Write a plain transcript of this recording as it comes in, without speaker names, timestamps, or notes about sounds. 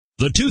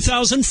The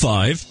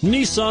 2005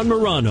 Nissan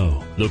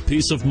Murano. The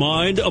peace of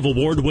mind of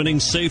award-winning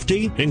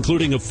safety,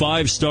 including a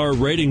 5-star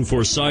rating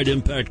for side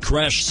impact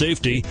crash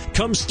safety,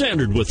 comes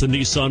standard with the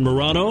Nissan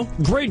Murano.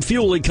 Great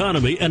fuel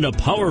economy and a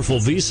powerful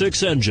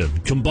V6 engine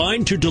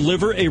combine to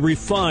deliver a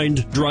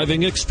refined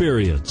driving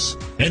experience,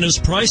 and is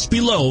priced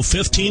below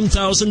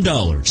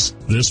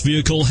 $15,000. This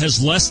vehicle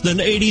has less than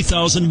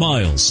 80,000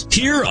 miles.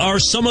 Here are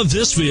some of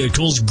this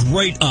vehicle's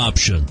great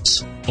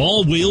options: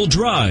 all-wheel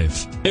drive,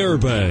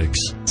 airbags,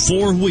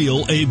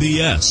 4-wheel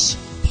ABS,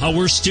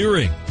 power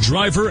steering,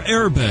 driver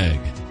airbag,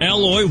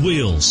 alloy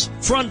wheels,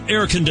 front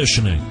air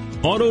conditioning,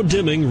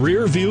 auto-dimming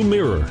rear view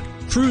mirror,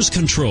 cruise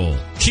control,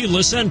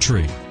 keyless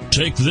entry.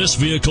 Take this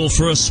vehicle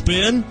for a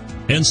spin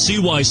and see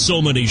why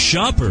so many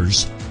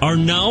shoppers are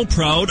now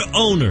proud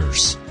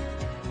owners.